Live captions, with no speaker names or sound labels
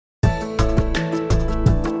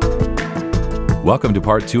Welcome to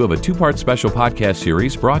part 2 of a 2-part special podcast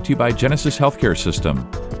series brought to you by Genesis Healthcare System.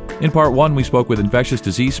 In part 1, we spoke with infectious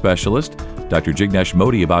disease specialist Dr. Jignesh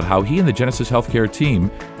Modi about how he and the Genesis Healthcare team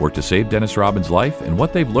worked to save Dennis Robbins' life and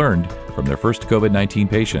what they've learned from their first COVID-19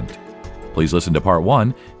 patient. Please listen to part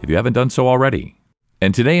 1 if you haven't done so already.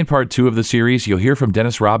 And today in part 2 of the series, you'll hear from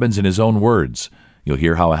Dennis Robbins in his own words. You'll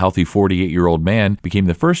hear how a healthy 48-year-old man became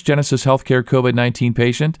the first Genesis Healthcare COVID-19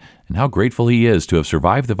 patient and how grateful he is to have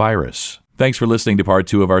survived the virus. Thanks for listening to part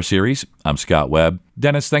 2 of our series. I'm Scott Webb.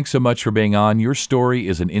 Dennis, thanks so much for being on. Your story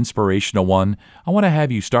is an inspirational one. I want to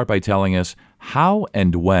have you start by telling us how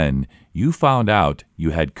and when you found out you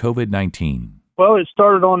had COVID-19. Well, it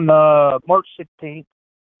started on March 16th.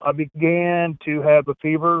 I began to have a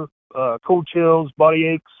fever, cold chills, body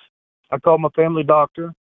aches. I called my family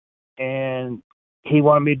doctor, and he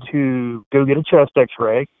wanted me to go get a chest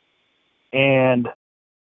x-ray. And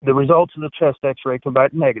the results of the chest x-ray came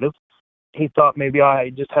back negative. He thought maybe I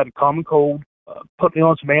just had a common cold, put me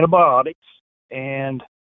on some antibiotics, and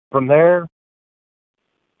from there,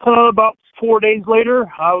 about 4 days later,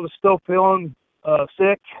 I was still feeling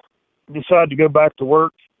sick. Decided to go back to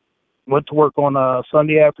work. Went to work on a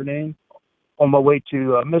Sunday afternoon. On my way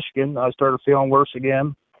to Michigan, I started feeling worse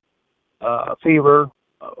again, fever.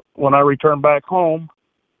 When I returned back home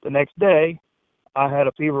the next day, I had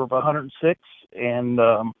a fever of 106 and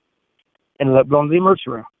ended up going to the emergency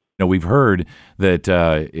room. We've heard that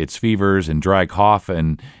it's fevers and dry cough,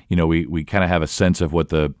 and we kind of have a sense of what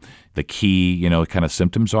the key kind of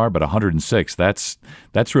symptoms are. But 106, that's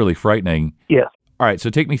really frightening. Yeah. All right,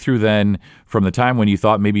 so take me through then from the time when you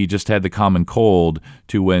thought maybe you just had the common cold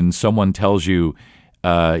to when someone tells you,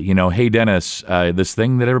 hey Dennis, this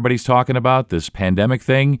thing that everybody's talking about, this pandemic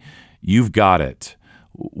thing, you've got it.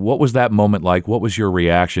 What was that moment like? What was your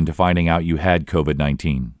reaction to finding out you had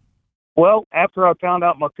COVID-19? Well, after I found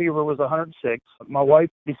out my fever was 106, my wife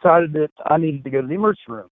decided that I needed to go to the emergency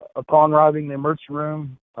room. Upon arriving in the emergency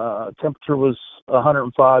room, temperature was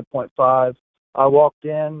 105.5. I walked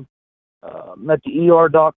in, met the ER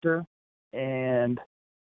doctor, and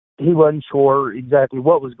he wasn't sure exactly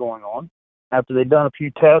what was going on. After they'd done a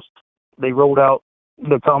few tests, they rolled out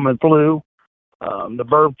the common flu, the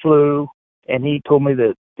bird flu, and he told me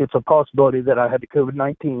that it's a possibility that I had the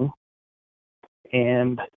COVID-19.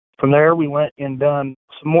 And from there, we went and done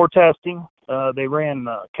some more testing. They ran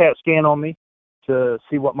a CAT scan on me to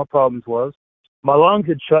see what my problems was. My lungs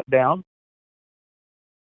had shut down,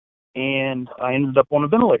 and I ended up on a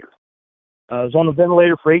ventilator. I was on the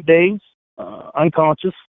ventilator for 8 days,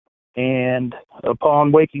 unconscious, and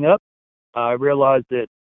upon waking up, I realized that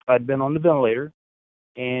I'd been on the ventilator,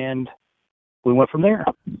 and we went from there.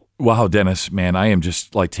 Wow, Dennis, man, I am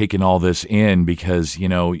just taking all this in because,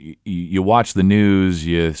 you watch the news,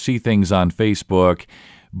 you see things on Facebook,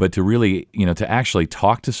 but to really, to actually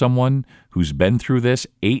talk to someone who's been through this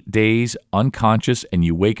 8 days unconscious, and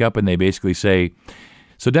you wake up and they basically say,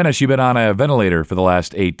 so Dennis, you've been on a ventilator for the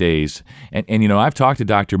last 8 days. And I've talked to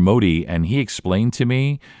Dr. Modi, and he explained to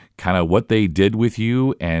me kind of what they did with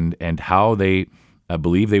you and how they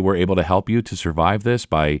believe they were able to help you to survive this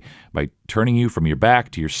by turning you from your back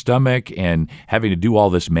to your stomach and having to do all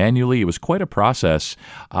this manually. It was quite a process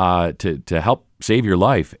to help save your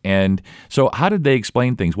life. And so how did they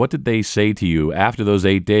explain things? What did they say to you after those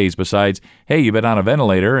 8 days besides, hey, you've been on a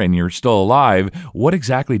ventilator and you're still alive? What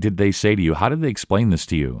exactly did they say to you? How did they explain this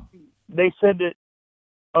to you? They said that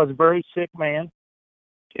I was a very sick man.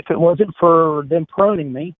 If it wasn't for them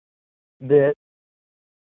proning me, that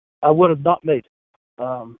I would have not made it.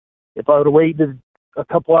 If I would have waited a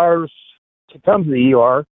couple hours to come to the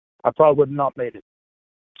ER, I probably would have not made it.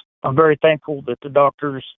 I'm very thankful that the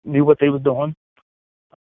doctors knew what they were doing.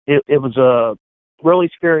 It was a really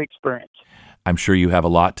scary experience. I'm sure you have a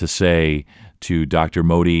lot to say to Dr.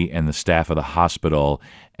 Modi and the staff of the hospital,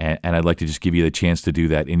 and I'd like to just give you the chance to do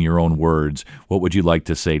that in your own words. What would you like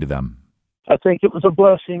to say to them? I think it was a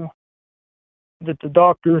blessing that the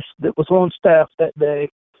doctors that was on staff that day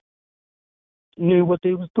knew what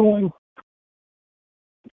they was doing,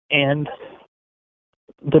 and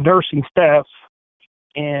the nursing staff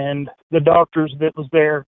and the doctors that was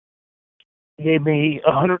there gave me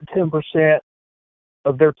 110%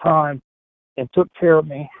 of their time and took care of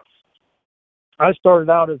me. I started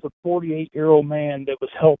out as a 48-year-old man that was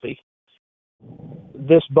healthy.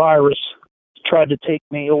 This virus tried to take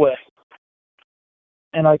me away,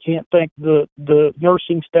 and I can't thank the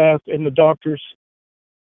nursing staff and the doctors.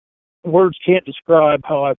 Words can't describe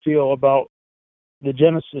how I feel about the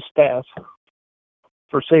Genesis staff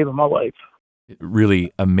for saving my life.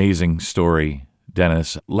 Really amazing story,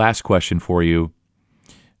 Dennis. Last question for you.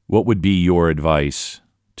 What would be your advice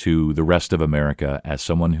to the rest of America as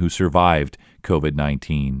someone who survived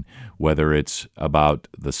COVID-19, whether it's about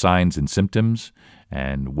the signs and symptoms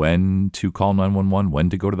and when to call 911, when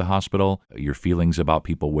to go to the hospital, your feelings about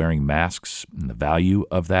people wearing masks and the value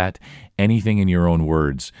of that, anything in your own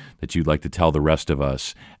words that you'd like to tell the rest of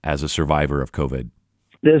us as a survivor of COVID?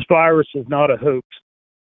 This virus is not a hoax.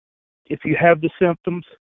 If you have the symptoms,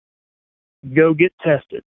 go get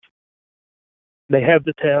tested. They have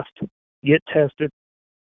the test. Get tested.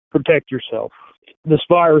 Protect yourself. This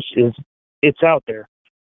virus it's out there.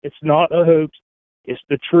 It's not a hoax. It's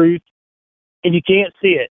the truth. And you can't see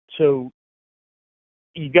it. So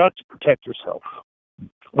you got to protect yourself.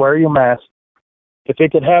 Wear your mask. If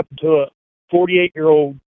it could happen to a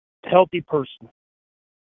 48-year-old healthy person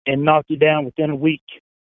and knock you down within a week,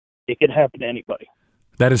 it could happen to anybody.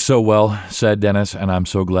 That is so well said, Dennis, and I'm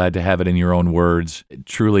so glad to have it in your own words.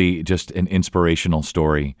 Truly just an inspirational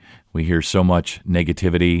story. We hear so much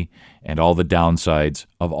negativity and all the downsides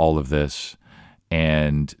of all of this.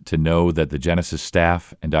 And to know that the Genesis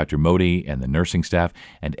staff and Dr. Modi and the nursing staff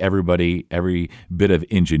and everybody, every bit of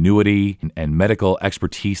ingenuity and medical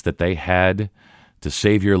expertise that they had to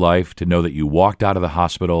save your life, to know that you walked out of the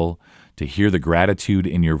hospital, to hear the gratitude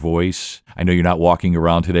in your voice. I know you're not walking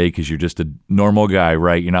around today because you're just a normal guy,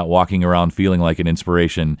 right? You're not walking around feeling like an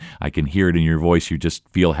inspiration. I can hear it in your voice. You just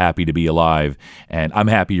feel happy to be alive. And I'm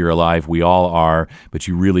happy you're alive. We all are. But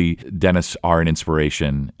you really, Dennis, are an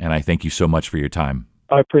inspiration. And I thank you so much for your time.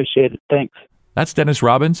 I appreciate it. Thanks. That's Dennis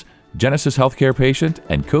Robbins, Genesis healthcare patient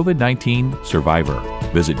and COVID-19 survivor.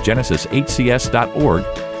 Visit geneshcs.org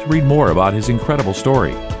to read more about his incredible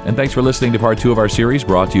story. And thanks for listening to part 2 of our series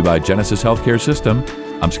brought to you by Genesis Healthcare System.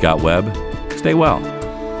 I'm Scott Webb. Stay well.